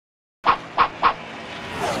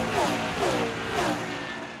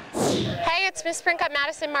it's Miss Sprint Cup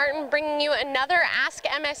Madison Martin bringing you another Ask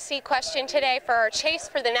MSC question today for our chase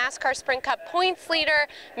for the NASCAR Sprint Cup points leader,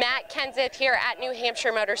 Matt Kenseth, here at New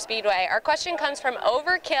Hampshire Motor Speedway. Our question comes from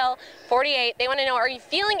Overkill 48. They want to know, are you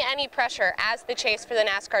feeling any pressure as the chase for the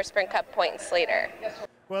NASCAR Sprint Cup points leader?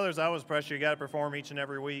 Well, there's always pressure. You got to perform each and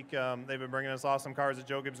every week. They've been bringing us awesome cars at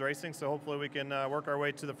Joe Gibbs Racing, so hopefully we can work our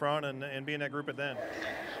way to the front and be in that group at the end.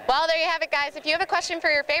 Well, there you have it, guys. If you have a question for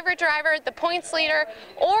your favorite driver, the points leader,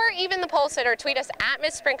 or even the pole sitter, tweet us at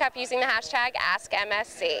Miss Sprint Cup using the hashtag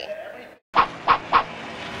AskMSC.